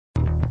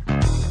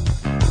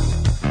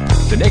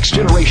the next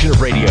generation of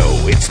radio.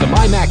 It's the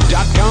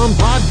MyMac.com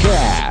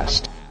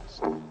podcast.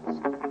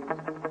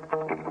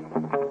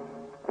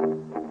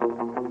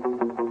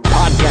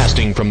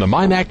 Podcasting from the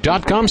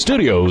MyMac.com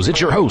studios, it's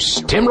your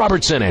hosts, Tim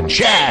Robertson and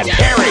Chad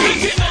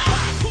Perry.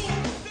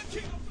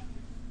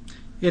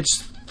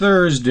 It's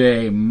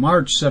Thursday,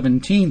 March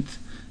 17th,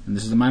 and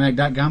this is the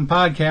MyMac.com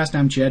podcast.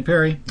 I'm Chad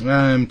Perry.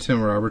 I'm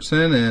Tim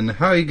Robertson, and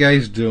how are you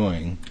guys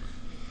doing?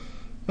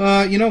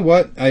 You know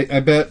what? I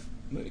bet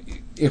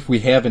if we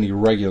have any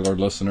regular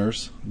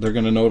listeners, they're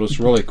going to notice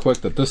really quick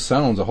that this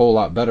sounds a whole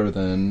lot better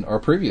than our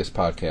previous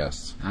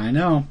podcasts. I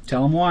know.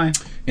 Tell them why.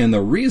 And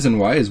the reason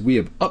why is we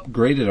have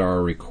upgraded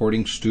our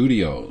recording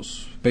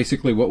studios.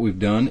 Basically what we've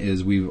done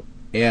is we've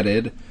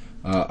added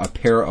a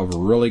pair of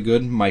really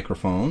good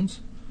microphones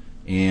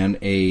and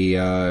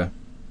a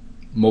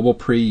mobile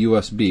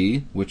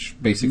pre-USB, which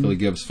basically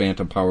gives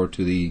phantom power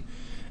to the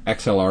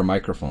XLR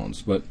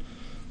microphones. But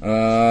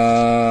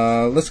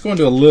let's go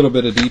into a little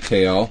bit of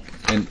detail.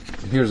 And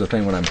here's the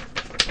thing, when I'm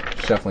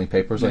shuffling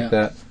papers like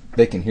that,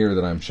 they can hear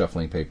that I'm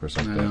shuffling papers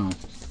like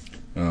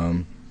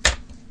that.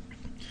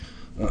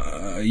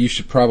 You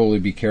should probably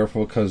be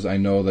careful, because I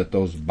know that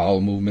those bowel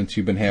movements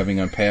you've been having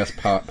on past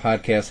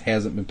podcasts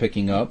hasn't been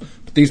picking up.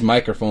 But these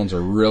microphones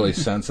are really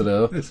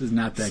sensitive. This is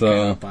not that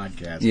kind of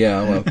podcast.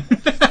 Yeah, well.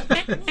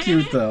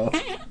 Cute, though.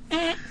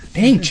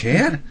 Dang,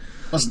 Chad.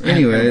 Listen,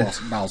 anyway.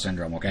 Bowel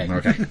syndrome, okay?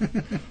 Okay.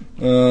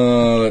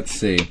 Let's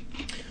see.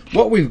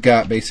 What we've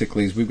got,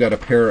 basically, is we've got a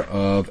pair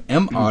of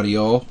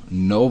M-Audio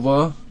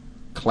Nova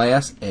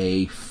Class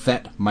A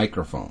FET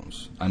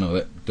microphones. I know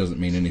that doesn't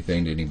mean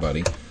anything to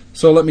anybody.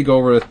 So let me go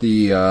over at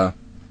the...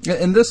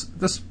 and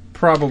this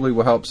probably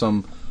will help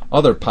some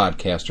other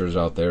podcasters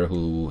out there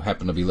who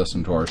happen to be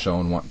listening to our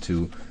show and want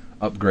to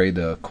upgrade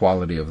the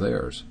quality of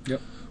theirs. Yep.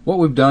 What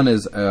we've done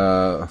is,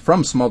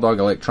 from Small Dog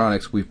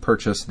Electronics, we've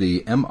purchased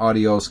the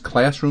M-Audio's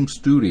Classroom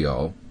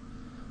Studio.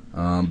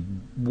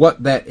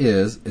 What that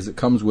is it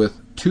comes with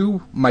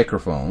two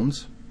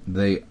microphones.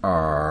 They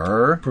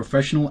are...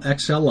 Professional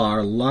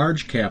XLR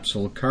large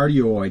capsule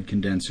cardioid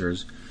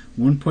condensers,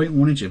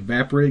 1.1 inch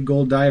evaporated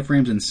gold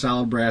diaphragms, and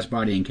solid brass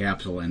body and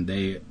capsule, and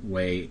they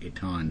weigh a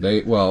ton.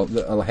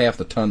 Half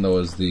the ton though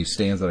is the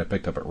stands that I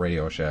picked up at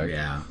Radio Shack.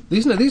 Yeah,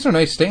 these are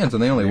nice stands,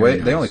 and they only Very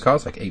nice. They only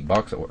cost like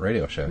 $8 at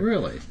Radio Shack.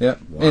 Really? Yeah.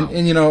 Wow.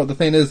 And you know, the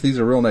thing is, these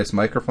are real nice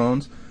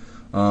microphones.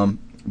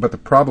 But the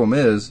problem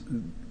is,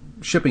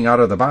 shipping out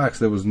of the box,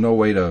 there was no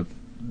way to.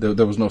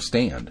 There was no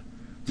stand.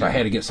 So I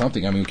had to get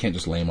something. I mean, we can't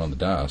just lay them on the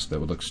desk.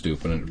 That would look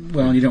stupid.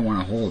 Well, and you don't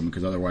want to hold them,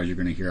 because otherwise you're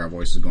going to hear our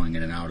voices going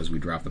in and out as we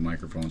drop the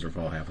microphones or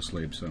fall half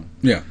asleep. So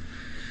yeah,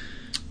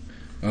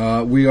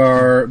 we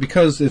are,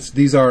 because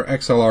these are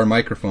XLR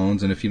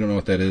microphones, and if you don't know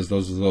what that is,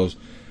 those are those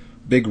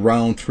big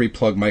round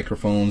 3-plug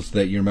microphones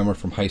that you remember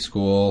from high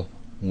school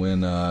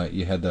when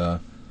you had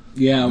the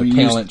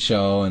talent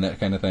show and that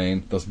kind of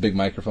thing. Those big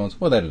microphones.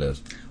 Well, that it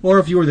is. Or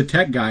if you were the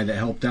tech guy that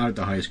helped out at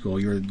the high school,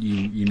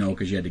 you know,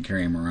 because you had to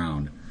carry them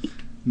around.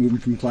 Moving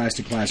from class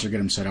to class or get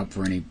them set up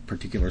for any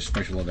particular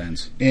special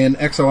events. And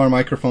XLR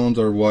microphones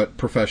are what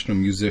professional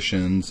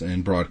musicians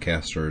and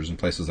broadcasters and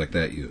places like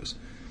that use.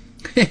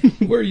 And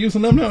we're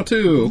using them now,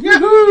 too.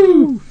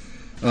 Yahoo!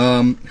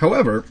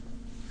 However,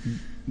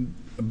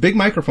 big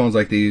microphones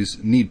like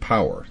these need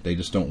power. They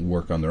just don't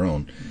work on their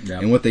own.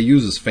 Yep. And what they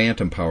use is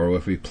phantom power.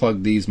 If we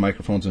plug these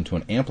microphones into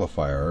an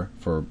amplifier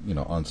for,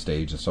 on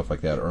stage and stuff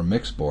like that, or a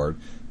mix board,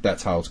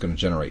 that's how it's going to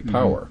generate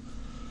power.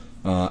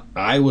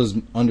 I was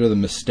under the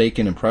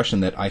mistaken impression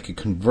that I could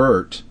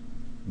convert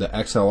the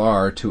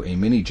XLR to a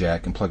mini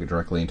jack and plug it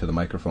directly into the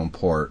microphone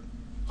port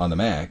on the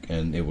Mac,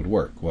 and it would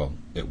work. Well,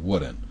 it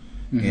wouldn't.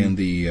 And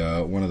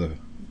the one of the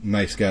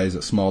nice guys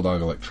at Small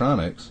Dog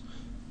Electronics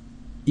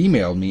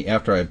emailed me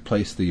after I had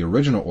placed the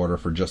original order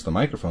for just the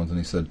microphones, and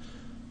he said,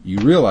 "You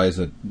realize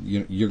that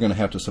you're going to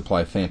have to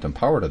supply phantom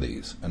power to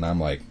these?" And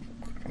I'm like,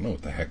 I don't know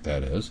what the heck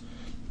that is.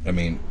 I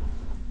mean,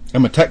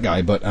 I'm a tech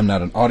guy, but I'm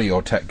not an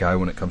audio tech guy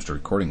when it comes to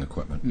recording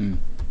equipment.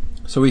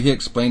 So he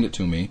explained it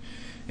to me,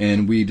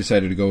 and we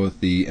decided to go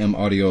with the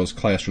M-Audio's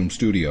Classroom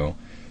Studio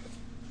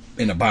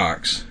in a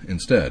box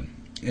instead.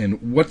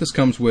 And what this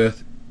comes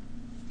with,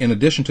 in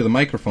addition to the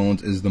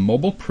microphones, is the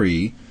Mobile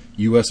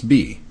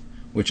Pre-USB,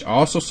 which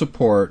also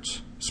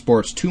sports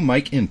 2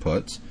 mic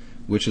inputs,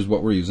 which is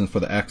what we're using for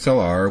the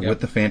XLR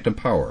with the phantom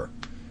power.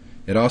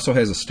 It also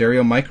has a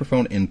stereo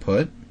microphone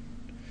input,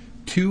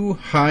 2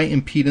 high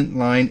impedance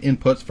line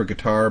inputs for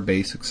guitar,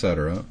 bass,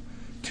 etc.,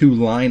 2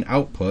 line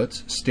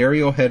outputs,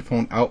 stereo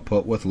headphone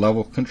output with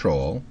level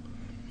control,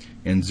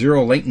 and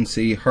 0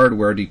 latency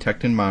hardware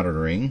detect and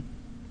monitoring,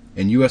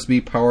 and USB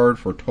powered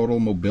for total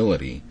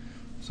mobility.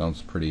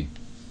 Sounds pretty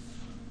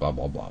blah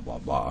blah blah blah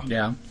blah.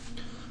 Yeah.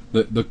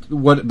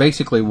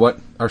 What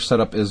our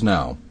setup is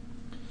now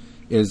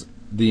is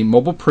the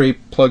Mobile Pre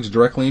plugs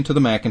directly into the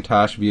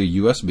Macintosh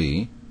via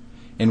USB,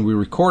 and we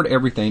record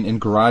everything in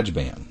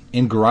GarageBand.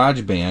 In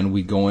GarageBand,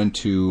 we go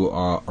into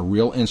a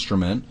real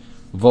instrument,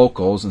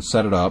 vocals, and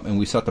set it up, and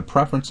we set the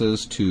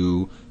preferences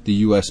to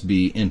the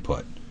USB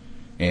input.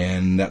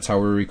 And that's how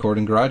we record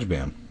in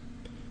GarageBand.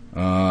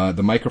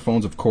 The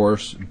microphones, of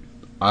course,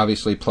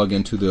 obviously plug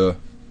into the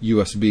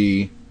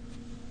USB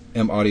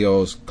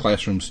M-Audio's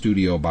Classroom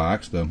Studio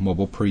box, the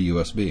mobile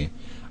pre-USB.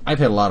 I've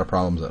had a lot of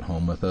problems at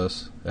home with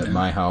this, at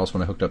my house,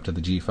 when I hooked up to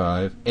the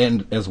G5,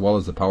 and as well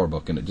as the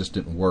PowerBook, and it just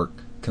didn't work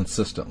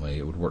consistently.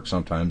 It would work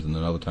sometimes and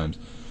then other times.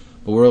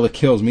 But what really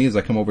kills me is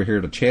I come over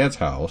here to Chad's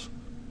house,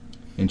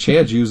 and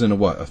Chad's using a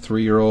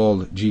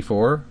 3-year-old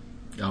G4?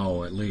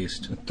 Oh, at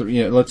least.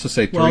 Let's just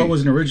say 3. Well, it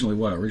wasn't originally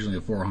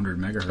a 400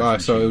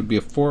 megahertz. So it would be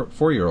a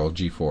 4-year-old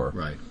G4.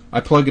 Right.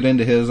 I plug it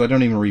into his. I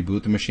don't even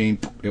reboot the machine.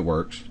 It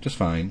works just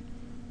fine.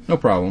 No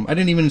problem. I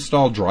didn't even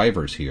install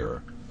drivers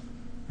here.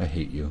 I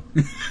hate you.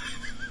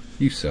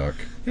 You suck.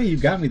 Hey, you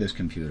got me this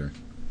computer.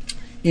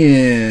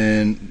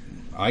 And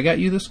I got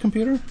you this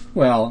computer?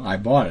 Well, I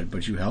bought it,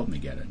 but you helped me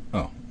get it.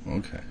 Oh,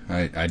 okay.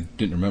 I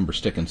didn't remember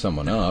sticking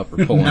someone up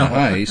or pulling a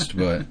heist,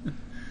 but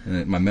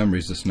my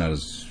memory's just not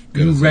as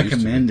good as it used to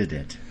be. You recommended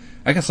it.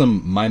 I got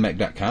some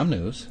MyMac.com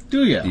news.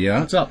 Do you? Yeah.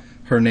 What's up?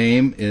 Her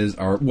name is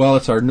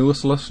it's our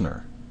newest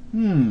listener.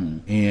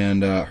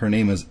 And her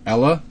name is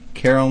Ella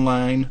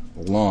Caroline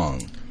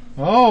Long.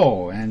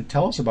 Oh, and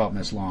tell us about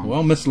Miss Long.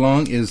 Well, Miss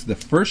Long is the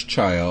first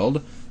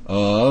child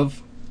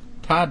of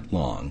Todd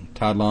Long.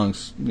 Todd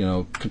Long's,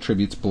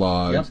 contributes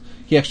blogs. Yep.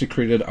 He actually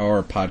created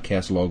our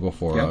podcast logo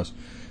for us.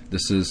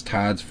 This is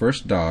Todd's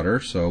first daughter,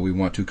 so we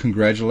want to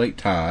congratulate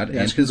Todd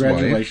and his wife.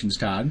 Congratulations,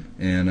 Todd.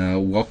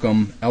 And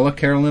welcome Ella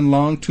Caroline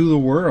Long to the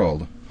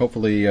world.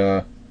 Hopefully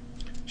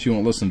she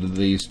won't listen to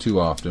these too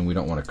often. We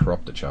don't want to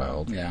corrupt the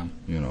child. Yeah.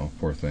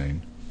 Poor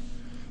thing.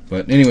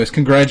 But anyways,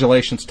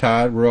 congratulations,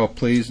 Todd. We're all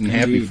pleased and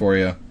happy for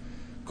you.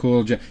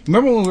 Cool.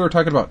 Remember when we were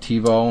talking about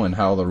TiVo and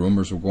how the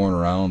rumors were going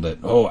around that,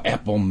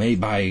 Apple may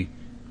buy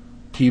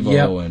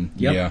TiVo?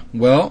 Yep.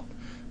 Well,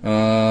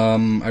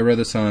 I read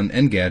this on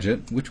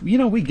Engadget, which,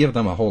 we give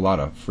them a whole lot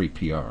of free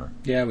PR.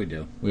 Yeah, we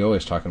do. We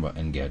always talking about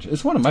Engadget.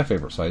 It's one of my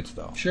favorite sites,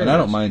 though. Sure. And I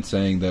don't mind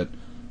saying that,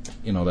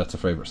 that's a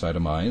favorite site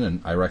of mine,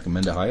 and I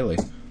recommend it highly.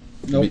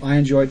 Nope, I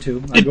enjoy it,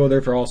 too. I go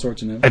there for all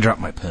sorts of news. I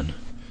dropped my pen.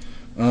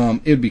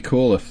 It'd be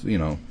cool if,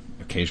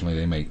 occasionally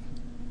they may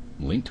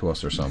link to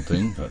us or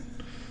something. But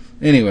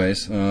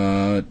anyways,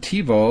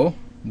 TiVo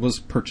was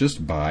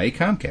purchased by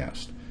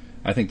Comcast.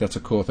 I think that's a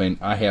cool thing.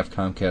 I have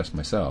Comcast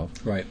myself.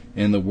 Right.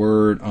 And the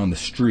word on the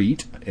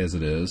street, as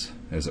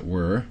it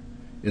were,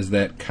 is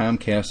that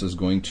Comcast is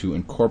going to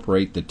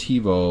incorporate the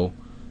TiVo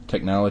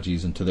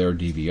technologies into their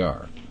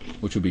DVR,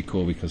 which would be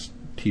cool because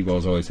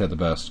TiVo's always had the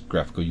best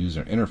graphical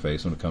user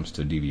interface when it comes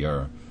to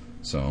DVR.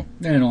 So.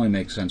 And it only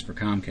makes sense for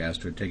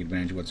Comcast to take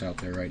advantage of what's out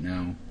there right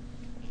now.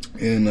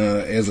 And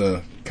as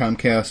a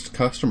Comcast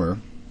customer,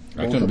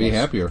 I couldn't be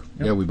happier.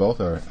 Yep. Yeah, we both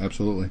are.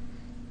 Absolutely.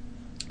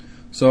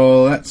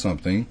 So that's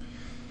something.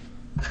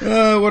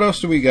 What else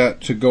do we got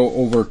to go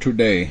over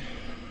today?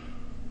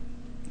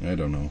 I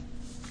don't know.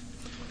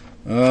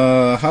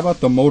 How about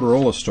the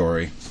Motorola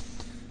story?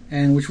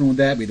 And which one would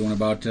that be? The one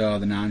about the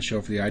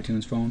non-show for the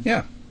iTunes phone?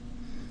 Yeah.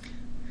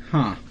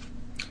 Huh.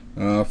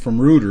 From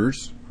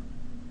Reuters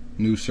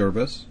news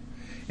service.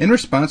 In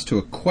response to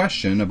a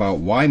question about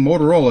why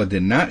Motorola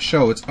did not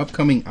show its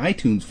upcoming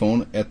iTunes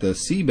phone at the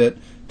CeBIT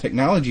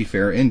Technology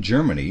Fair in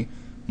Germany,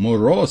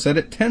 Motorola said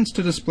it tends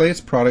to display its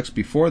products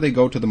before they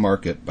go to the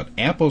market, but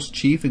Apple's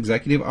chief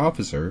executive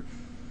officer,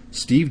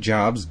 Steve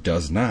Jobs,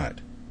 does not.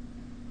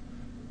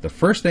 The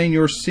first thing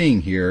you're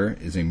seeing here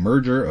is a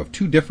merger of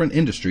two different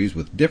industries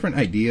with different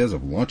ideas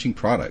of launching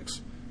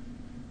products.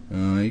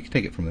 You can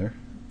take it from there.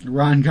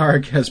 Ron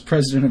Garg, as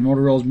president of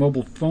Motorola's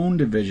mobile phone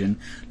division,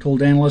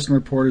 told analysts and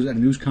reporters at a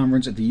news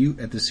conference at the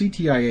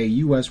CTIA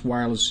U.S.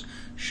 Wireless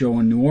Show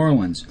in New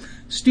Orleans.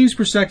 Steve's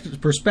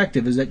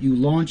perspective is that you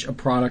launch a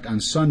product on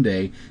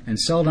Sunday and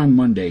sell it on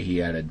Monday,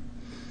 he added.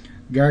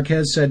 Garg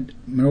has said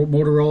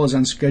Motorola is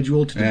on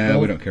schedule to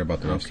develop... we don't care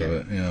about the rest of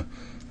it, yeah.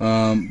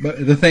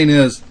 But the thing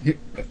is,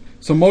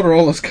 so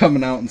Motorola's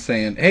coming out and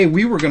saying, hey,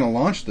 we were going to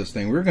launch this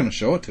thing. We were going to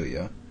show it to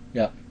you.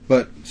 Yeah.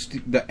 But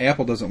the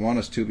Apple doesn't want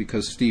us to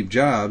because Steve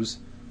Jobs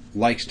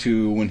likes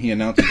to, when he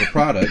announces a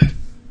product,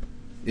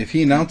 if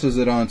he announces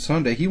it on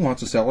Sunday, he wants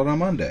to sell it on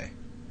Monday.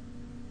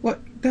 What?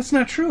 That's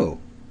not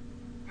true.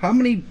 How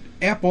many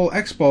Apple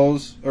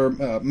Expos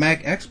or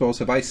Mac Expos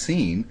have I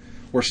seen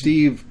where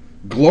Steve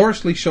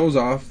gloriously shows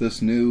off this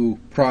new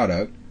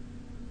product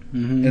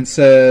and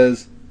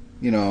says,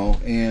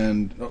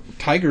 and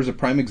Tiger's a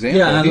prime example.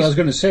 Yeah, I was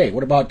going to say,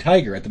 what about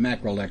Tiger at the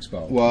Macworld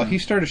Expo? Well, he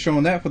started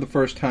showing that for the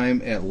first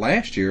time at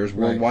last year's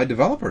Worldwide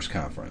Developers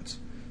Conference.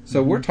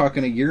 So we're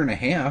talking a year and a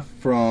half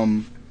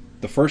from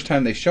the first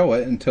time they show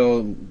it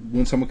until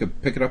when someone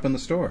could pick it up in the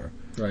store.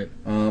 Right.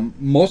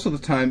 Most of the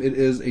time, it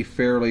is a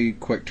fairly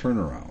quick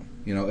turnaround.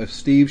 If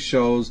Steve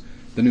shows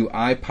the new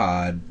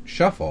iPod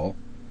Shuffle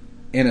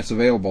and it's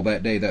available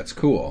that day, that's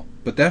cool.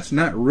 But that's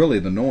not really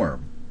the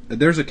norm.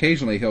 There's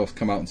occasionally he'll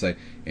come out and say,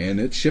 and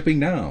it's shipping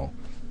now.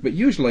 But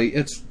usually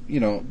it's,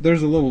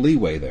 there's a little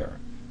leeway there.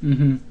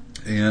 Mm-hmm.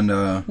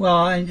 And,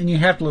 well, and you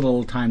have a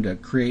little time to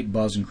create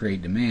buzz and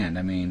create demand.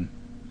 I mean,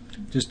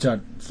 just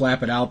to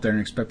flap it out there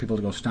and expect people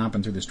to go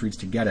stomping through the streets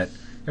to get it.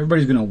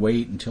 Everybody's going to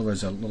wait until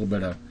there's a little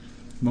bit of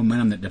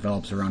momentum that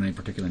develops around any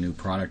particular new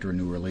product or a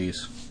new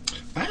release.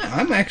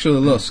 I'm actually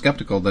a little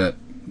skeptical that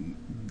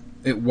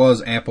it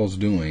was Apple's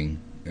doing,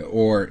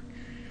 or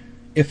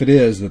if it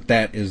is,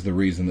 that is the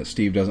reason that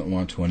Steve doesn't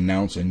want to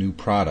announce a new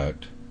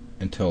product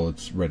until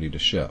it's ready to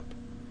ship.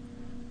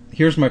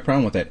 Here's my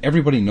problem with that.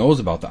 Everybody knows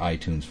about the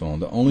iTunes phone.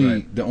 The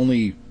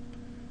only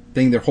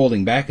thing they're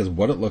holding back is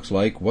what it looks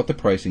like, what the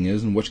pricing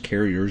is, and which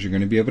carriers you're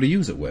going to be able to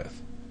use it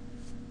with.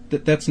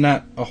 That's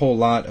not a whole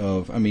lot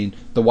of... I mean,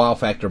 the wow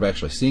factor of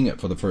actually seeing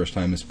it for the first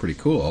time is pretty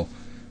cool,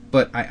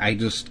 but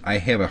I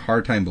have a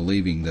hard time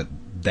believing that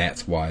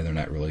that's why they're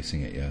not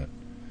releasing it yet.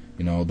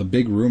 You know, the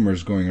big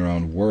rumors going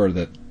around were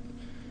that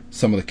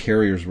some of the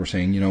carriers were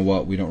saying, you know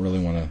what, we don't really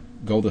want to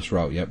go this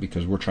route yet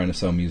because we're trying to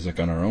sell music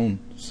on our own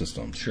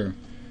systems. Sure.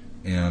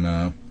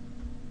 And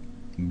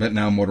but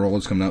now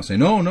Motorola's coming out saying,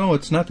 no,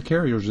 it's not the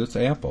carriers, it's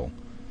Apple.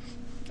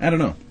 I don't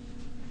know.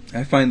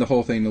 I find the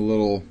whole thing a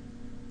little...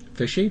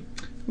 Fishy?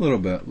 A little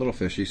bit. A little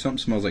fishy. Something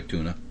smells like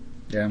tuna.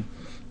 Yeah.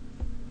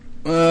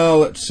 Well,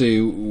 let's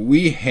see.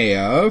 We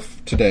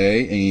have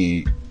today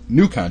a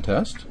new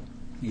contest.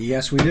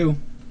 Yes, we do.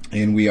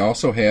 And we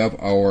also have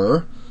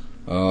our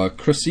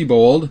Chris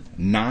Sebold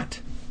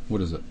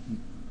what is it?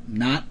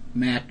 Not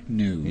Mac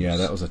News. Yeah,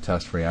 that was a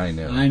test for you. I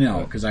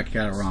know, because I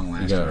got it wrong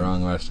last time. You got it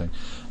wrong last time.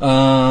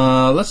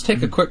 Let's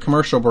take a quick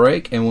commercial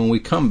break, and when we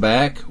come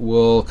back,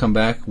 we'll come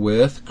back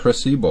with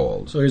Chris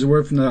Sebold. So here's a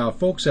word from the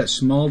folks at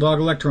Small Dog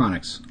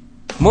Electronics.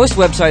 Most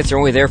websites are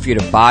only there for you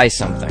to buy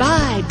something.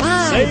 Buy.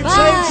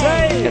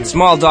 At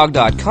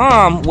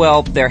SmallDog.com,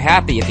 well, they're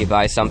happy if you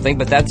buy something,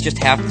 but that's just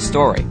half the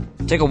story.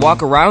 Take a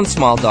walk around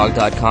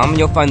SmallDog.com and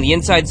you'll find the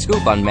inside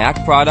scoop on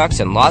Mac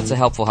products and lots of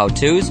helpful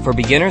how-tos for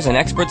beginners and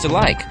experts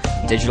alike.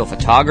 Digital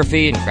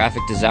photography and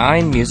graphic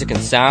design, music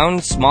and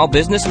sound, small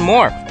business and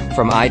more.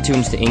 From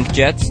iTunes to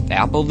inkjets,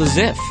 Apple to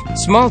Ziff.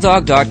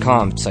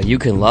 SmallDog.com, so you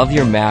can love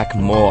your Mac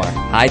more.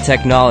 High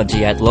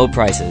technology at low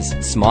prices.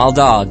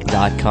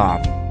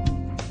 SmallDog.com.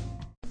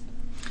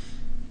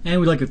 And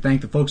we'd like to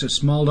thank the folks at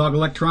Small Dog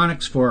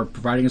Electronics for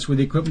providing us with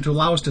the equipment to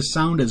allow us to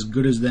sound as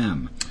good as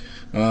them.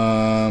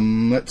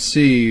 Let's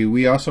see.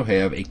 We also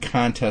have a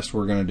contest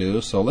we're going to do.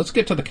 So let's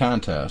get to the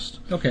contest.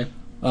 Okay.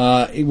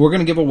 We're going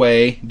to give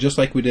away, just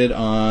like we did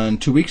on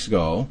 2 weeks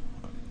ago.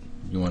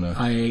 You want to...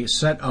 A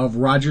set of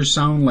Rogers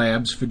Sound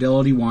Labs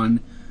Fidelity 1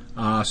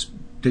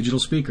 digital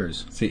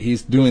speakers. See,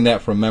 he's doing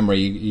that from memory.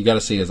 You got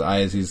to see his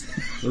eyes. He's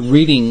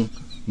reading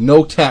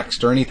no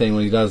text or anything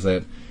when he does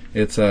that.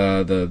 It's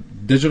the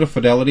Digital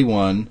Fidelity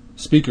 1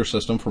 speaker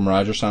system from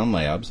Rogers Sound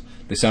Labs.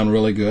 They sound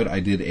really good. I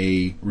did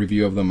a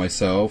review of them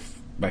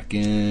myself back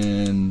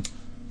in,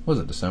 what was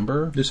it,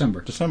 December?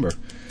 December.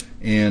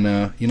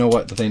 And you know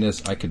what? The thing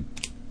is, I could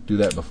do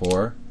that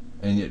before,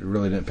 and it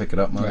really didn't pick it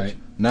up much. Right.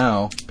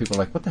 Now, people are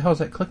like, what the hell is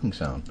that clicking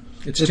sound?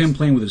 It's Tim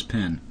playing with his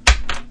pen.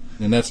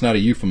 And that's not a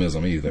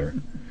euphemism either.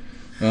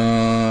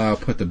 I'll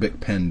put the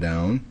Bic pen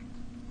down.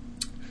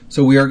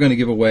 So we are going to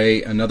give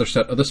away another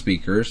set of the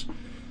speakers.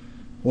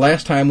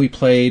 Last time we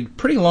played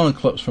pretty long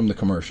clips from the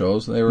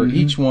commercials. They were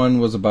each one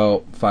was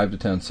about 5 to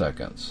 10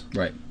 seconds.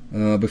 Right.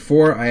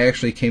 Before I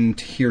actually came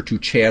here to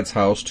Chad's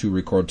house to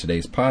record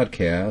today's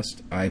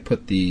podcast, I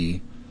put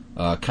the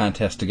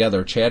contest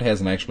together. Chad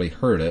hasn't actually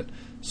heard it,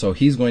 so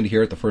he's going to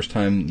hear it the first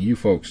time you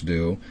folks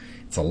do.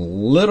 It's a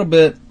little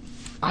bit...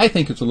 I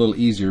think it's a little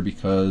easier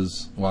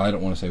because... Well, I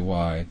don't want to say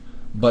why,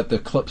 but the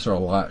clips are a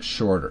lot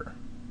shorter.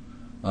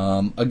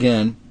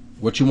 Again,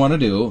 what you want to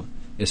do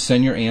is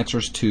send your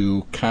answers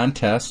to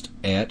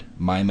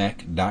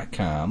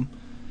contest@mymac.com.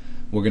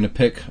 We're going to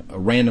pick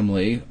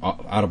randomly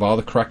out of all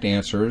the correct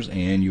answers,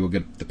 and you will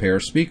get the pair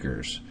of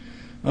speakers.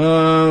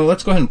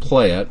 Let's go ahead and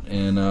play it,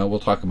 and we'll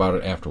talk about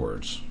it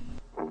afterwards.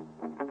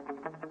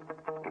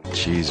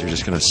 Geez, you're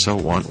just going to so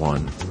want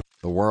one.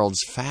 The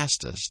world's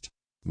fastest,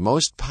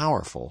 most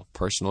powerful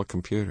personal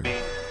computer.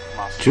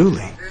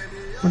 Julie,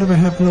 whatever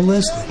happened to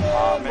Leslie?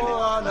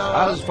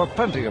 As for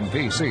Pentium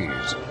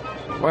PCs,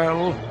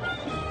 well...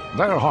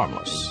 they're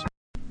harmless.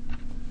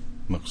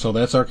 So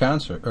that's our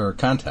concert. We're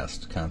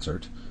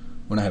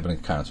not having a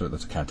concert,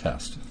 that's a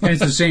contest. And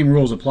it's the same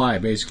rules apply.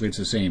 Basically, it's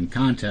the same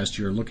contest.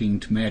 You're looking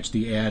to match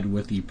the ad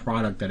with the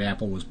product that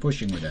Apple was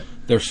pushing with it.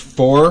 There's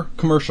 4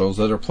 commercials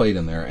that are played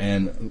in there,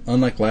 and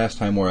unlike last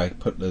time where I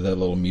put that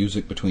little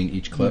music between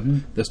each clip,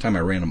 this time I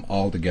ran them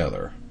all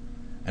together.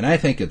 And I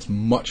think it's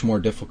much more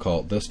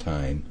difficult this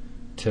time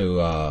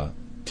to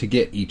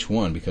get each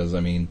one because,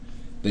 I mean...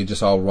 they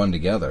just all run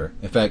together.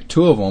 In fact,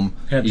 2 of them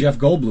have Jeff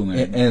Goldblum in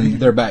it, and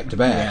they're back to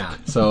back. Yeah.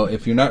 So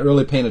if you're not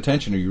really paying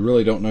attention or you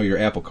really don't know your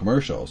Apple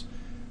commercials,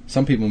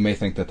 some people may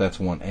think that that's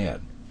one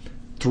ad.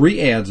 4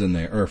 ads in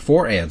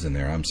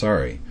there. I'm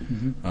sorry,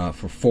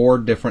 for 4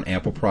 different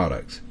Apple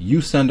products.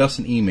 You send us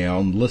an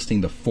email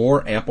listing the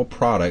 4 Apple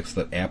products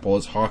that Apple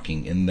is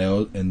hawking in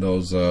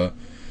those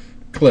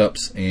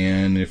clips,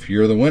 and if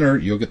you're the winner,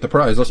 you'll get the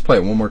prize. Let's play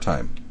it one more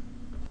time.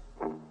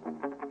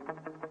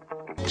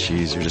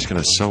 Geez, you're just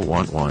going to so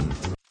want one.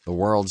 The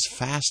world's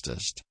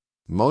fastest,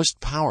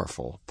 most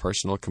powerful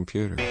personal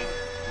computer.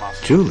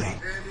 Julie,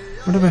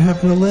 whatever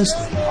happened to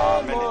Leslie?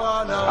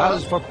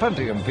 As for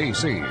Pentium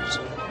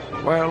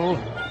PCs, well,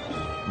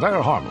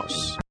 they're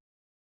harmless.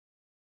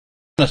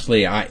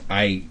 Honestly,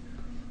 I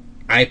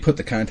put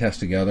the contest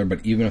together,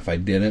 but even if I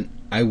didn't,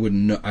 I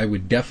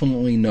would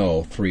definitely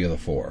know 3 of the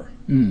 4.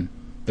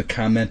 The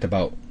comment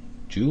about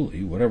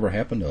Julie, whatever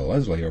happened to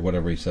Leslie, or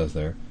whatever he says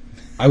there,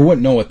 I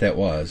wouldn't know what that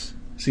was.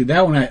 See,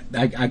 that one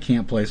I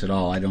can't place at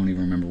all. I don't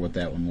even remember what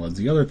that one was.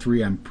 The other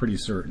 3, I'm pretty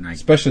certain.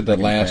 Especially the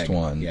last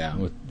one. Yeah.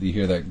 You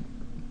hear that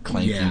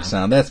clanking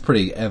sound. That's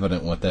pretty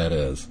evident what that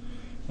is.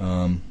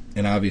 And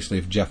obviously,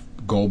 if Jeff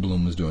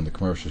Goldblum was doing the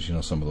commercials,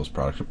 some of those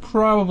products are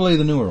probably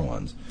the newer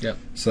ones. Yep.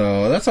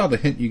 So that's all the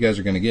hint you guys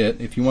are going to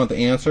get. If you want the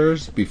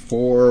answers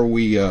before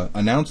we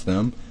announce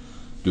them,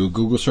 do a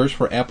Google search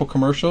for Apple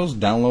commercials.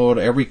 Download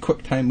every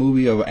QuickTime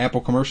movie of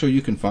Apple commercial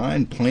you can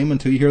find. Play them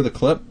until you hear the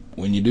clip.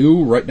 When you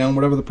do, write down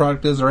whatever the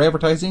product is they're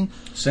advertising.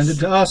 Send it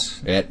to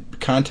us.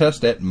 At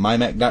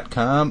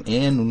contest@mymac.com.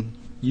 And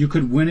you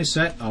could win a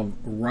set of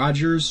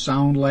Rogers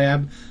Sound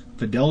Lab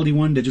Fidelity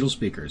One digital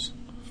speakers.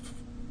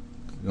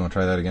 You want to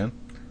try that again?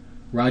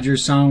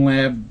 Rogers Sound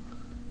Lab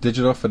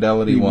Digital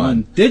Fidelity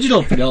One.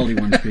 Digital Fidelity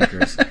One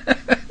speakers.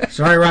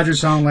 Sorry, Rogers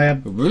Sound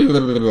Lab.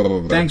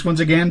 Thanks once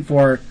again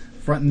for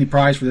fronting the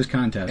prize for this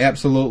contest.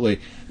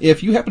 Absolutely.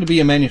 If you happen to be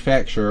a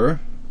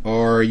manufacturer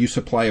or you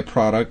supply a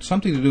product,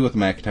 something to do with the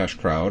Macintosh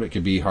crowd, it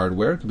could be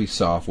hardware, it could be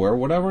software,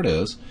 whatever it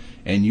is,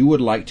 and you would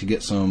like to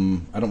get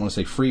some, I don't want to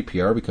say free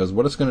PR, because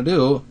what it's going to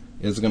do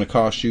is it's going to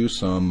cost you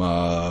some,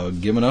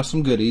 giving us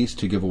some goodies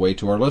to give away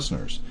to our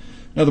listeners.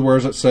 In other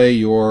words, let's say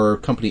your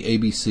company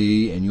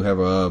ABC and you have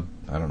a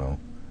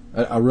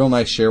real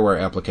nice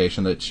shareware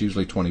application that's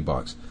usually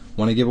 $20.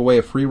 Want to give away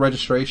a free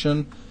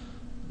registration?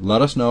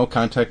 Let us know.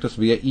 Contact us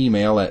via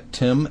email at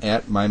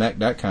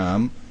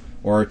tim@mymac.com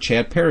or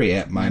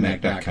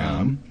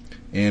chadperry@mymac.com.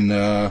 And,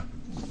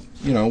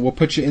 we'll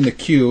put you in the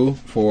queue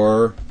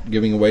for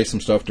giving away some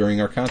stuff during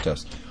our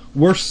contest.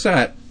 We're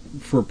set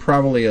for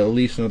probably at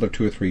least another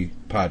 2 or 3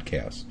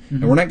 podcasts.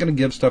 And we're not going to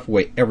give stuff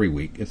away every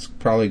week. It's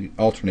probably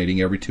alternating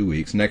every 2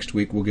 weeks. Next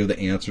week we'll give the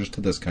answers to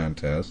this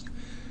contest.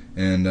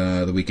 And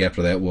the week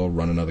after that we'll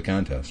run another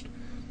contest.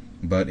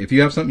 But if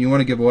you have something you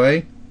want to give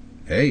away,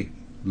 hey,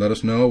 let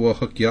us know. We'll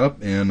hook you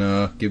up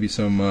and give you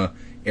some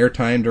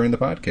airtime during the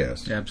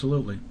podcast.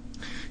 Absolutely.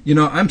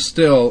 I'm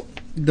still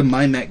the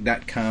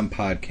mymac.com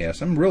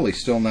podcast. I'm really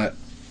still not.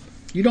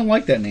 You don't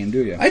like that name,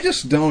 do you? I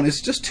just don't.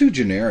 It's just too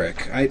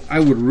generic. I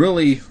would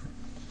really.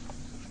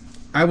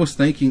 I was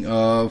thinking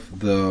of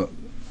the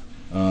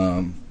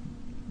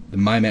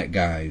MyMac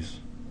Guys,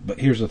 but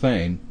here's the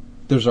thing: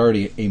 there's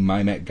already a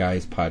MyMac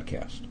Guys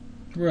podcast.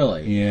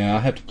 Really? Yeah,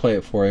 I'll have to play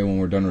it for you when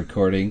we're done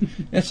recording.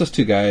 It's just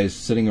 2 guys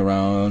sitting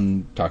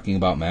around talking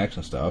about Macs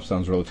and stuff.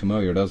 Sounds really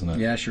familiar, doesn't it?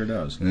 Yeah, sure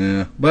does.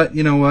 Yeah, but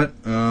you know what?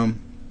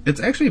 It's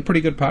actually a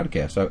pretty good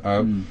podcast.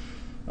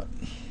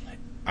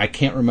 I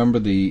can't remember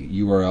the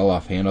URL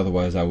offhand.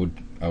 Otherwise, I would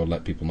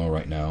let people know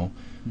right now.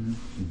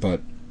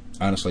 But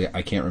honestly,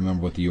 I can't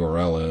remember what the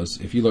URL is.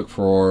 If you look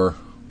for,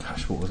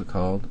 what was it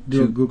called?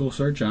 Do a Google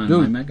search on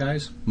MyMac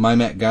Guys.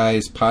 MyMac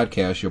Guys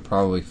podcast. You'll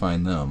probably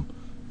find them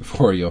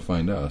before you'll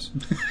find us.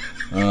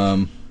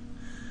 But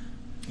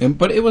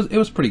it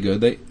was pretty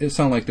good. It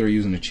sounded like they were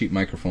using a cheap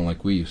microphone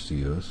like we used to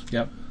use.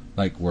 Yep.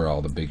 Like we're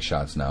all the big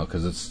shots now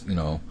because it's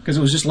because it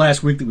was just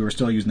last week that we were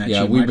still using that.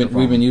 Yeah, cheap we've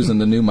microphone. been using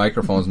the new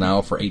microphones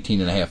now for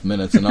 18.5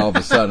 minutes, and all of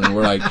a sudden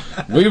we're like,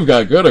 we've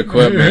got good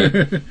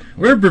equipment.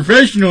 We're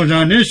professionals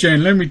on this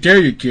end. Let me tell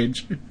you,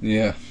 kids.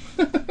 Yeah.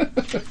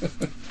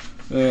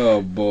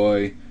 Oh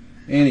boy.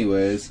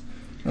 Anyways,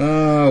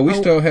 we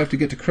still have to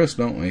get to Chris,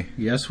 don't we?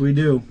 Yes, we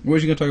do. What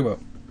was you going to talk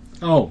about?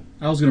 Oh,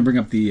 I was going to bring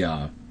up the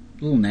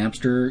little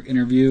Napster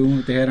interview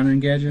that they had on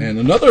Engadget. And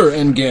another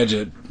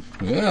Engadget.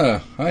 Yeah,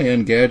 hi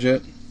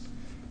Engadget.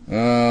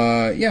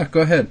 Yeah,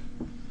 go ahead.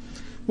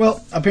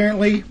 Well,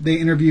 apparently they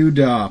interviewed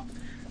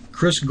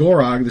Chris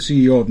Gorog, the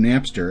CEO of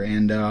Napster,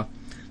 and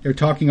they're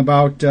talking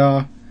about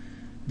the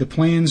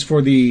plans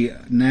for the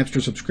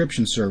Napster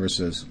subscription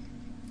services.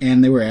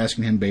 And they were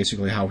asking him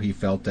basically how he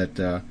felt that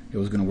it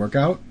was going to work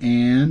out.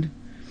 And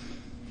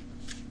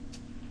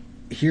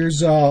here's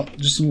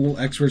just some little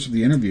excerpts of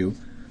the interview.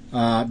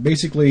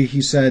 Basically,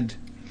 he said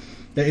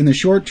that in the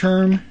short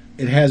term,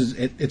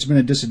 it's been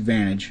a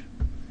disadvantage.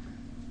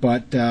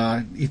 But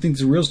he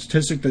thinks the real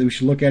statistic that we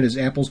should look at is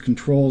Apple's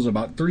controls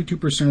about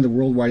 32% of the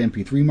worldwide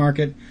MP3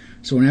 market.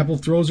 So when Apple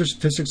throws their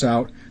statistics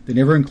out, they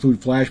never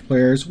include flash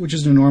players, which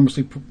is an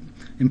enormously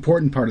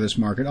important part of this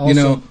market.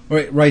 Also,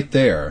 right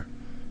there,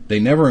 they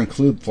never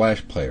include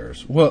flash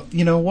players. Well,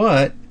 you know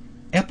what?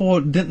 Apple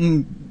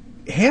didn't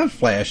have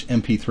flash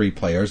MP3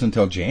 players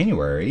until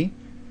January.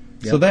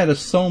 Yep. So that is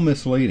so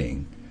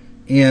misleading.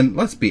 And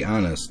let's be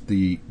honest,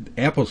 the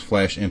Apple's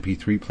flash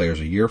MP3 players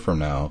a year from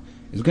now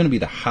is going to be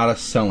the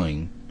hottest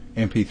selling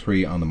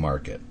MP3 on the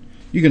market.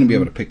 You're going to be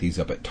able to pick these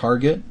up at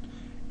Target,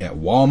 at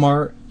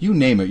Walmart, you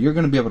name it. You're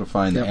going to be able to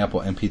find the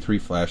Apple MP3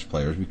 flash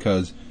players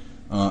because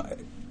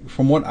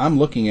from what I'm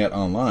looking at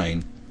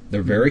online,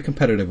 they're very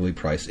competitively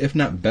priced, if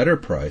not better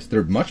priced.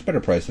 They're much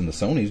better priced than the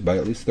Sony's by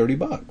at least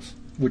 $30.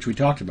 which we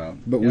talked about.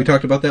 But we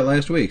talked about that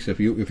last week. So if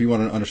you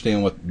want to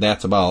understand what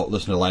that's about,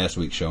 listen to last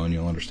week's show and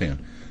you'll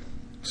understand.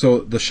 So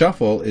the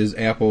Shuffle is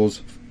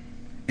Apple's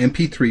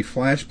MP3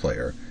 flash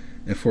player,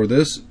 and for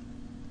this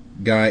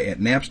guy at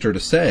Napster to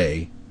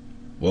say,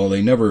 well,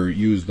 they never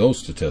used those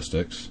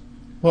statistics.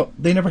 Well,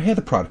 they never had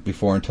the product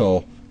before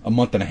until a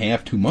month and a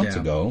half, 2 months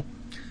ago.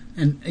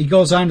 And he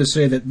goes on to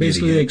say that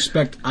basically they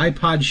expect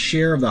iPod's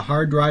share of the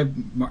hard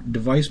drive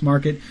device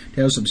market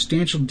to have a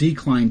substantial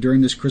decline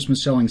during this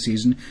Christmas selling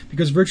season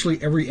because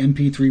virtually every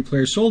MP3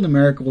 player sold in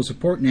America will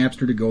support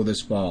Napster to go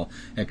this fall,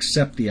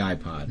 except the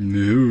iPod.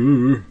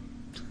 No.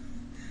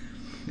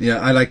 Yeah,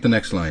 I like the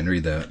next line.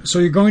 Read that. So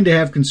you're going to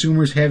have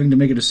consumers having to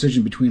make a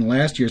decision between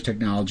last year's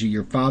technology,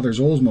 your father's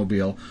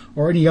Oldsmobile,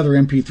 or any other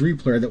MP3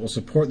 player that will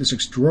support this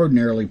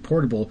extraordinarily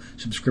portable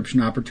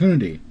subscription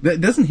opportunity.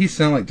 Doesn't he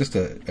sound like just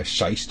a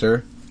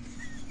shyster?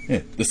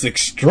 Yeah, this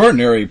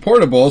extraordinary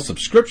portable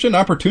subscription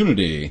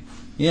opportunity.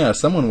 Yeah,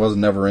 someone was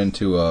never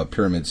into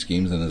pyramid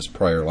schemes in his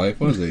prior life,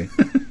 was he?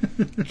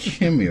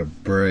 Give me a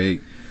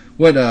break.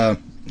 What,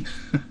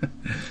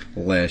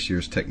 last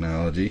year's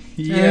technology.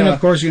 Yeah. And, of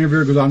course, the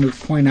interviewer goes on to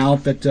point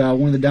out that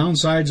one of the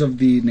downsides of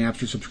the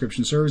Napster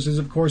subscription service is,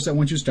 of course, that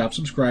once you stop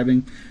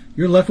subscribing,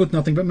 you're left with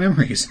nothing but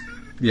memories.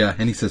 Yeah,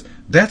 and he says,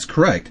 that's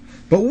correct.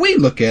 But we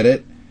look at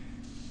it...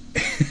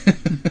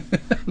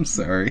 I'm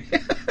sorry.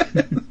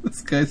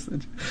 This guy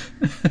said...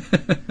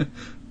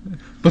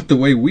 But the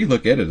way we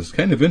look at it is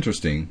kind of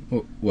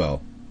interesting.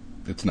 Well,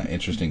 it's not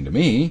interesting to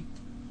me.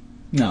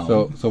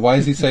 No. So why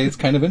does he say it's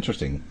kind of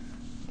interesting?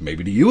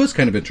 Maybe to you it's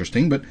kind of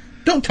interesting, but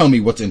don't tell me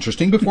what's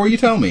interesting before you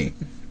tell me.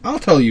 I'll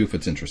tell you if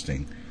it's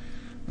interesting.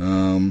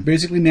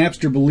 Basically,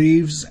 Napster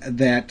believes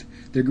that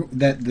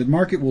the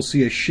market will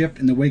see a shift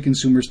in the way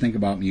consumers think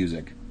about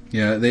music.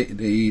 Yeah,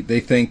 they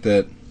think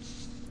that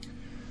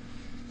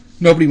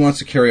nobody wants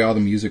to carry all the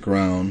music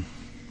around.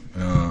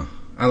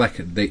 I like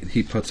it.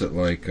 He puts it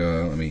like,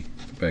 let me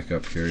back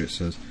up here. It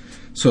says,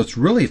 so it's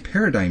really a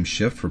paradigm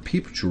shift for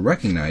people to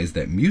recognize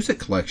that music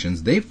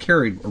collections they've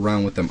carried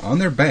around with them on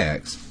their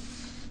backs.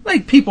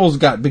 Like, people's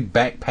got big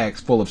backpacks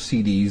full of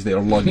CDs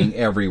they're lugging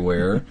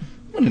everywhere.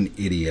 What an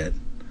idiot.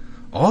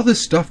 All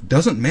this stuff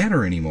doesn't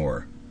matter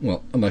anymore.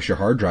 Well, unless your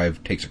hard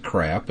drive takes a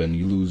crap and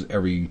you lose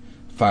every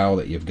file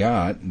that you've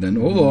got, then,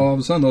 all of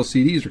a sudden those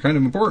CDs are kind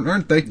of important,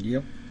 aren't they?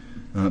 Yep.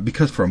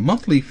 Because for a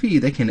monthly fee,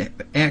 they can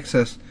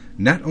access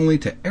not only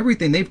to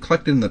everything they've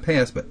collected in the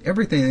past, but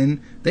everything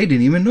they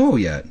didn't even know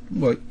yet.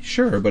 Well,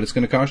 sure, but it's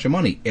going to cost you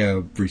money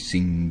every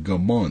single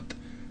month.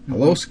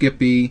 Hello,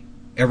 Skippy.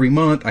 Every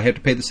month, I have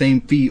to pay the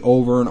same fee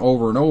over and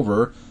over and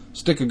over.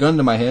 Stick a gun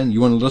to my head.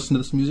 You want to listen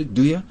to this music?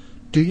 Do you?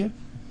 Do you?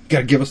 Got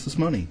to give us this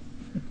money.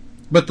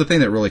 But the thing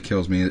that really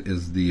kills me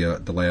is the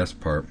last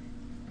part.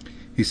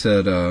 He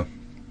said, go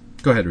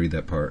ahead and read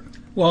that part.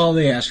 Well,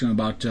 they asked him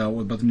about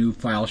the new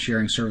file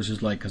sharing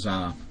services like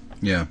Kazaa.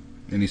 Yeah,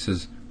 and he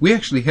says, we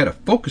actually had a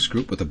focus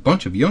group with a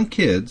bunch of young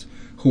kids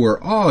who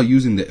are all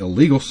using the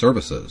illegal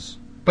services.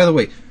 By the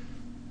way,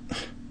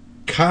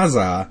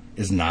 Kazaa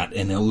is not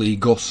an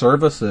illegal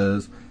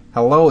services.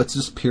 Hello, it's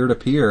just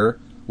peer-to-peer.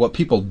 What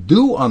people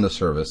do on the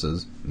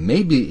services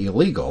may be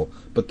illegal,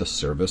 but the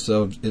service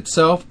of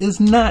itself is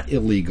not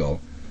illegal.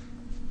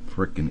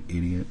 Frickin'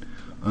 idiot.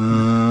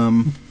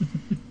 I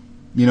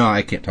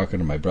can't talk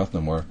under my breath no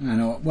more. I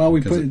know. Well,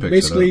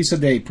 he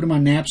said they put them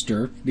on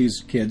Napster,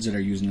 these kids that are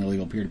using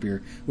illegal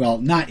peer-to-peer, well,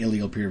 not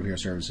illegal peer-to-peer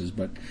services,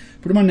 but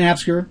put them on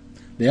Napster.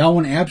 They all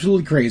went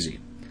absolutely crazy.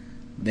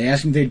 They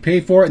asked them if they'd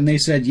pay for it, and they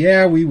said,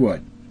 yeah, we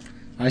would.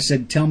 I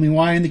said, tell me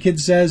why, and the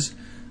kid says,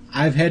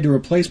 I've had to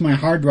replace my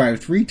hard drive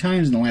 3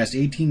 times in the last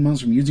 18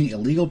 months from using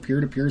illegal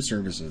peer-to-peer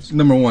services.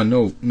 Number one,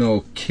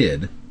 no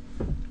kid.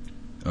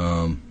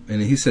 And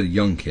he said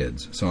young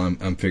kids, so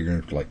I'm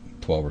figuring like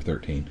 12 or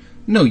 13.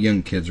 No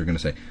young kids are going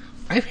to say,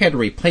 I've had to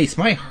replace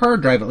my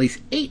hard drive at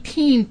least 3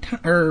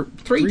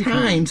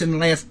 times in the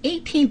last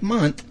 18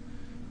 months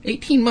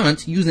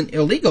using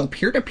illegal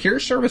peer-to-peer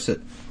services.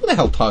 Who the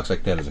hell talks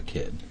like that as a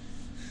kid?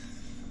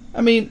 I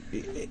mean,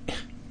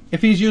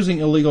 if he's using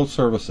illegal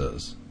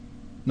services,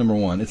 number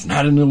one, it's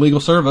not an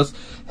illegal service.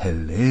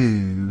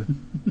 Hello.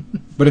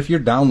 But if you're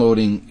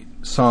downloading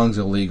songs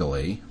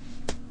illegally,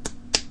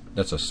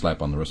 that's a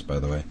slap on the wrist, by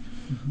the way,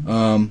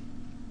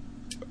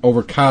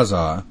 over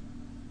Kazaa,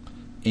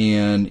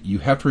 and you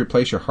have to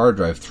replace your hard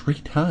drive 3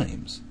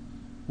 times,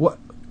 what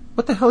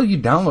the hell are you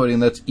downloading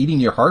that's eating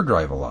your hard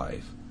drive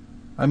alive?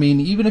 I mean,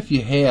 even if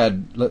you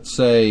had, let's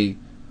say,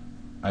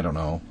 I don't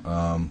know,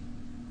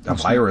 a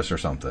virus or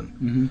something.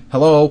 Mm-hmm.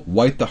 Hello,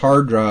 wipe the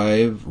hard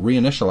drive,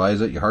 reinitialize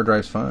it, your hard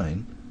drive's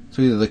fine.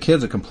 So either the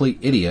kid's a complete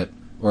idiot,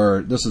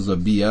 or this is a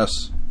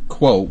BS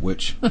quote,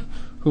 which,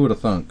 who would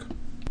have thunk?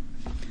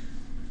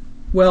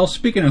 Well,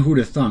 speaking of who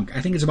to thunk,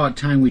 I think it's about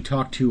time we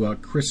talk to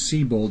Chris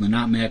Siebold and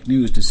Not Mac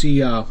News to see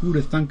who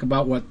to thunk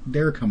about what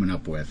they're coming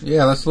up with.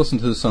 Yeah, let's listen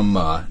to some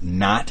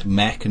Not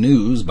Mac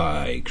News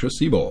by Chris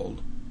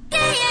Siebold.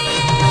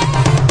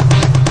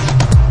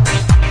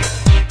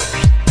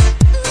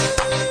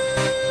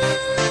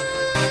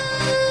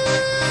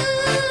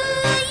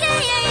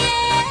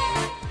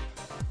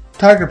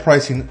 Tiger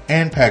pricing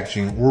and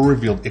packaging were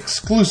revealed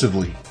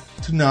exclusively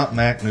to Not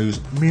Mac News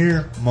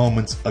mere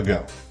moments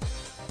ago.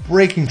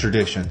 Breaking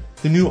tradition,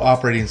 the new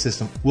operating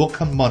system will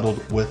come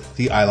bundled with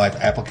the iLife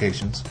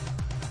applications,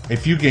 a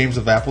few games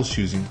of Apple's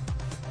choosing,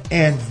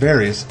 and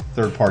various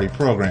third-party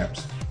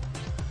programs.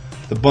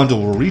 The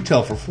bundle will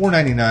retail for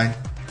 $4.99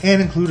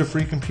 and include a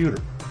free computer.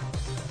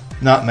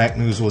 Not Mac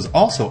News was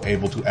also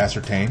able to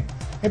ascertain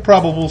a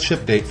probable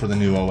ship date for the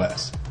new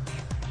OS.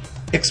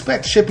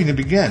 Expect shipping to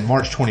begin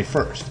March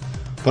 21st,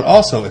 but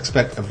also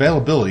expect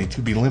availability to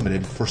be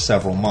limited for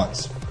several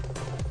months.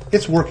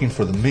 It's working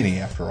for the Mini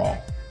after all.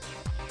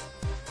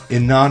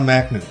 In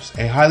non-Mac news,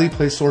 a highly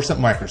placed source at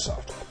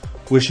Microsoft,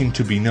 wishing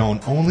to be known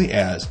only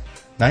as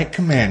Knight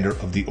Commander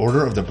of the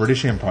Order of the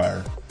British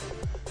Empire,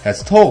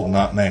 has told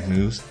Not Mac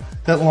News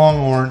that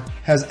Longhorn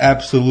has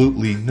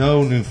absolutely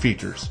no new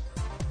features.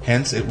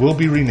 Hence, it will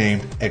be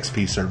renamed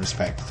XP Service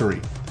Pack 3.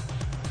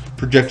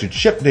 Projected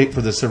ship date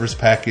for the Service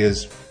Pack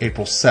is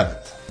April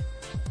 7th,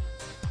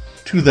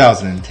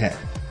 2010.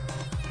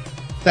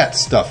 That's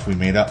stuff we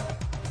made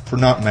up. For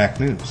Not Mac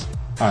News,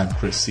 I'm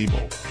Chris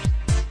Siebold.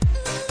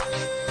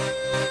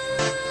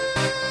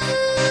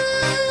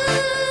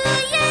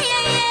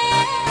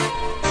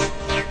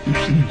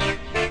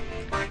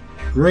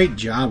 Great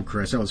job,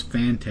 Chris. That was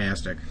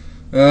fantastic.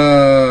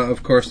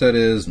 Of course, that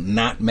is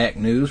Not Mac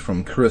News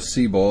from Chris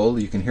Siebold.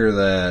 You can hear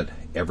that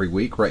every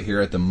week right here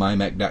at the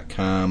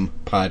MyMac.com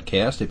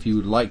podcast. If you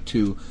would like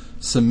to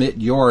submit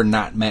your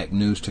Not Mac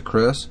News to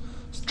Chris,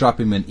 drop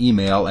him an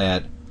email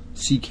at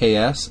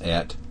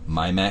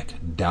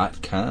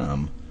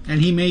cks@mymac.com.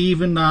 And he may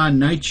even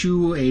knight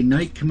you a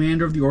Knight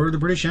Commander of the Order of the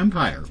British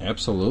Empire.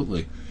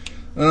 Absolutely.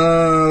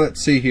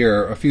 Let's see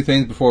here. A few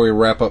things before we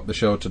wrap up the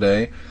show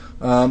today.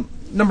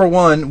 Number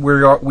one,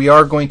 we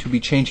are going to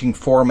be changing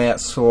format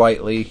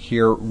slightly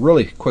here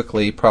really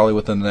quickly, probably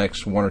within the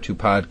next one or two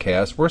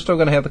podcasts. We're still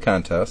going to have the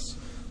contests.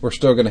 We're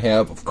still going to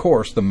have, of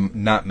course, the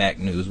Not Mac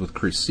News with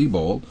Chris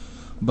Siebold.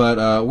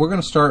 But we're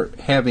going to start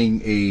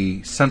having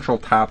a central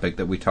topic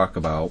that we talk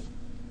about.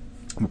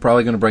 We're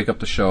probably going to break up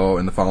the show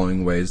in the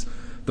following ways.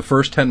 The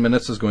first 10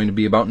 minutes is going to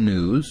be about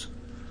news.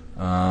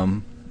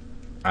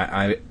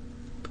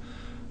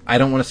 I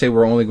don't want to say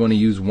we're only going to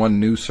use one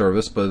news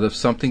service, but if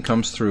something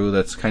comes through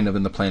that's kind of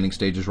in the planning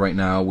stages right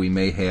now, we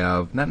may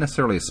have, not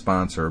necessarily a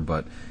sponsor,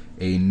 but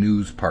a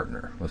news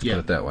partner. Let's put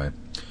it that way.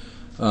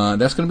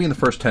 That's going to be in the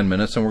first 10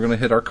 minutes, and we're going to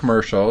hit our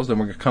commercials, then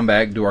we're going to come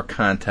back, do our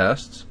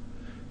contests,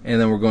 and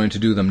then we're going to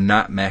do them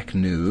Not Mac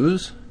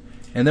News,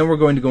 and then we're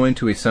going to go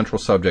into a central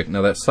subject.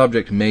 Now, that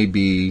subject may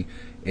be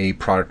a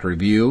product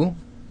review,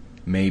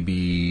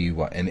 maybe,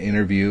 an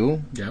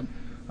interview. Yep.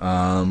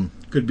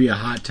 Could be a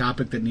hot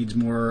topic that needs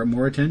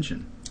more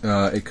attention.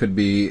 It could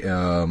be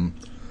a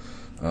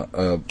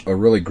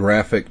really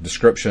graphic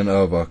description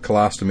of a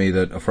colostomy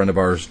that a friend of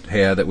ours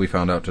had that we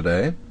found out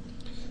today.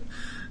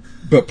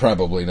 But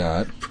probably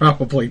not.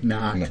 Probably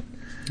not.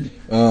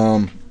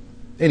 No.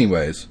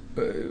 Anyways,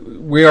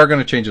 we are going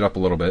to change it up a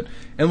little bit.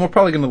 And we're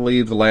probably going to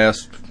leave the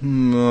last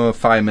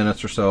 5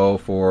 minutes or so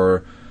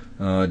for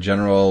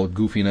general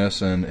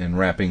goofiness and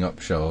wrapping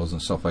up shows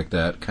and stuff like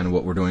that, kind of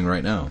what we're doing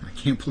right now. I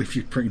can't believe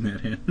you'd bring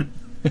that in.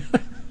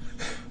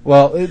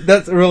 Well,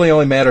 that really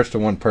only matters to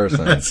one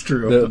person. That's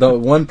true. The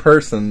one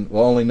person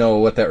will only know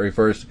what that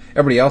refers to.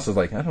 Everybody else is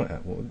like, I don't know,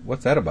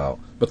 what's that about?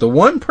 But the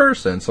one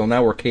person, so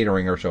now we're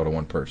catering our show to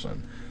one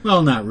person.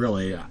 Well, not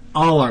really.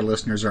 All our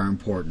listeners are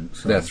important.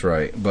 So. That's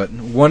right. But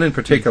one in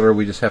particular,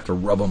 we just have to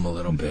rub them a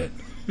little bit.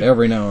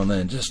 Every now and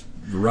then, just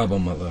rub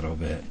them a little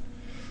bit.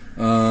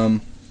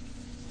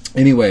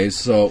 Anyways,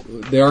 so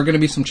there are going to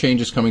be some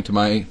changes coming to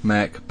my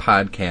Mac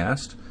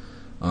podcast.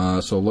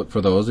 So look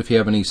for those. If you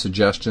have any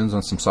suggestions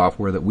on some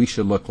software that we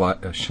should look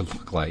at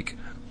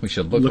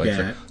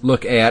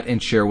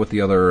and share with the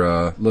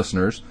other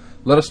listeners,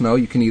 let us know.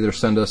 You can either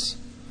send us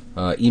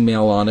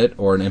email on it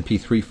or an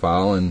MP3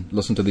 file and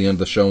listen to the end of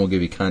the show, and we'll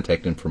give you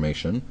contact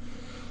information.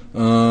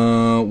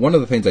 One of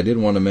the things I did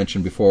want to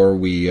mention before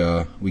we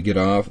get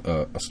off,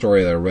 a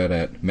story that I read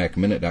at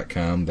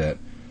MacMinute.com that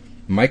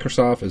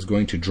Microsoft is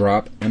going to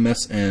drop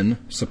MSN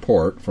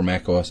support for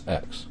Mac OS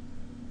X.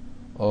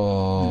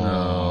 Oh,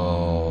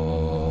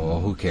 no.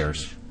 Who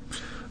cares?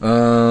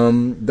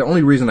 The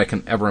only reason I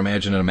can ever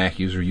imagine a Mac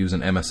user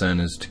using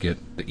MSN is to get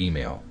the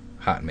email,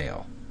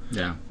 Hotmail.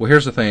 Yeah. Well,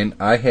 here's the thing.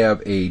 I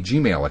have a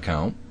Gmail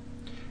account,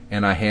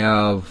 and I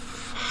have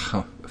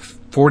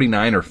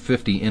 49 or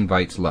 50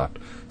 invites left.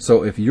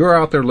 So if you're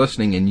out there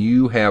listening and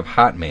you have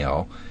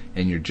Hotmail,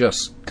 and you're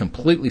just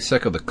completely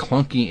sick of the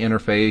clunky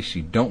interface,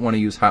 you don't want to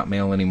use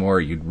Hotmail anymore,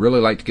 you'd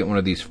really like to get one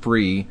of these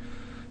free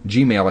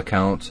Gmail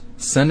accounts,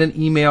 send an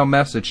email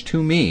message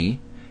to me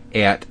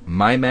at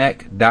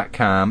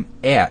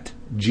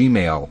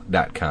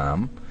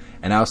mymac.com@gmail.com,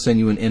 and I'll send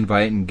you an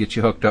invite and get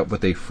you hooked up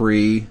with a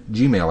free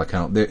Gmail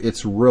account.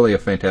 It's really a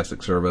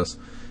fantastic service.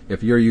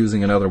 If you're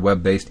using another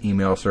web-based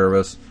email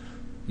service,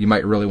 you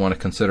might really want to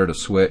consider to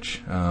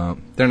switch.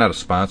 They're not a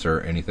sponsor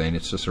or anything.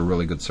 It's just a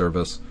really good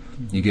service.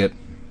 You get,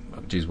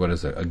 what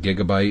is it, a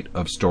gigabyte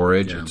of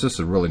storage. Yeah. It's just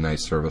a really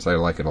nice service. I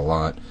like it a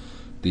lot.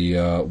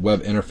 The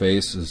web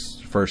interface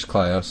is first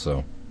class,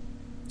 so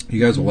you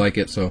guys will like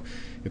it. So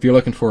if you're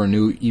looking for a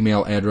new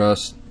email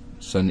address,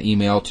 send an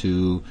email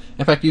to...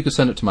 In fact, you can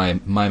send it to my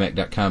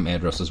mymac.com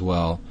address as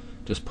well.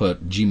 Just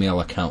put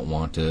Gmail account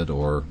wanted,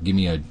 or give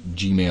me a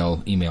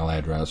Gmail email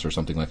address or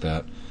something like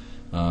that.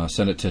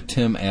 Send it to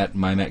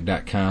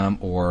tim@mymac.com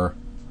or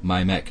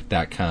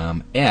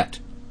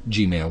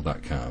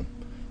mymac.com@gmail.com.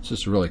 It's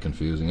just really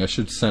confusing. I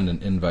should send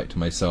an invite to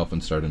myself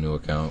and start a new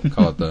account.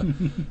 Call it the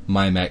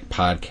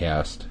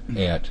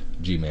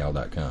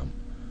mymacpodcast@gmail.com.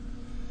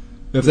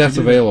 If that's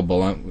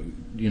available,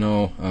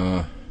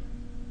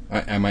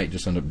 I might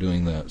just end up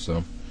doing that.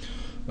 So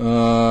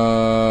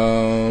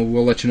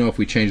we'll let you know if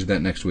we change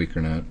that next week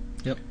or not.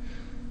 Yep.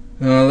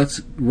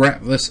 Let's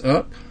wrap this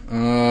up.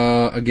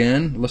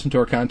 Again, listen to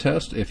our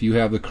contest. If you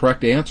have the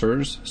correct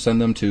answers, send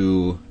them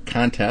to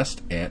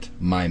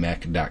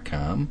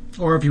contest@mymac.com.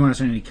 Or if you want to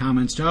send any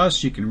comments to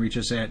us, you can reach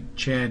us at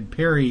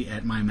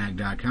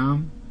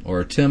chadperry@mymac.com.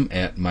 Or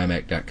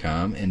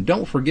tim@mymac.com. And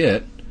don't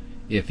forget,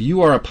 if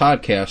you are a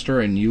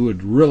podcaster and you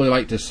would really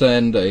like to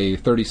send a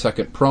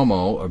 30-second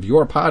promo of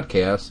your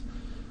podcast,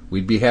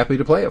 we'd be happy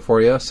to play it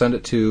for you. Send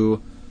it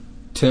to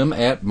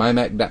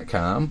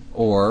tim@mymac.com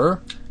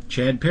or...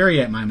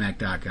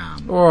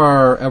 chadperry@mymac.com. Or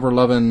our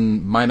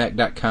ever-loving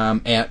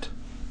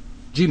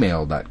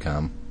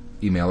mymac.com@gmail.com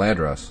email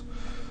address.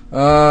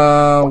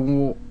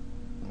 Well,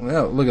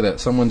 look at that.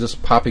 Someone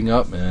just popping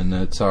up, and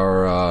it's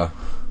our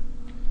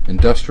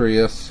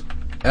industrious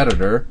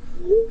editor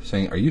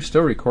saying, "Are you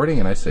still recording?"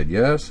 And I said,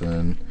 "Yes,"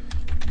 and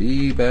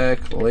be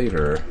back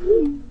later.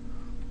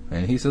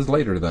 And he says,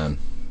 "Later, then."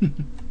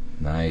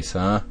 Nice,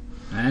 huh?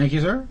 Thank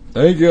you, sir.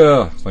 Thank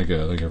you. Thank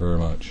you very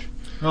much.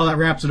 Well, that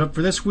wraps it up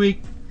for this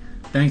week.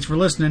 Thanks for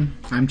listening.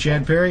 I'm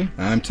Chad Perry.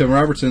 I'm Tim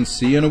Robertson.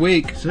 See you in a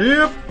week. See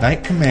ya.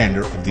 Knight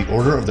Commander of the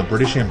Order of the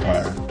British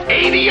Empire.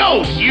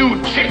 Adios, you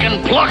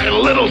chicken-plucking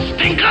little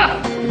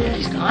stinker!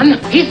 He's gone?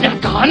 He's not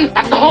gone!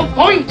 That's the whole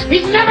point!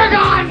 He's never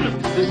gone!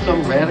 Is this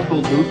some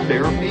radical new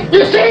therapy?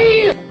 You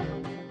see?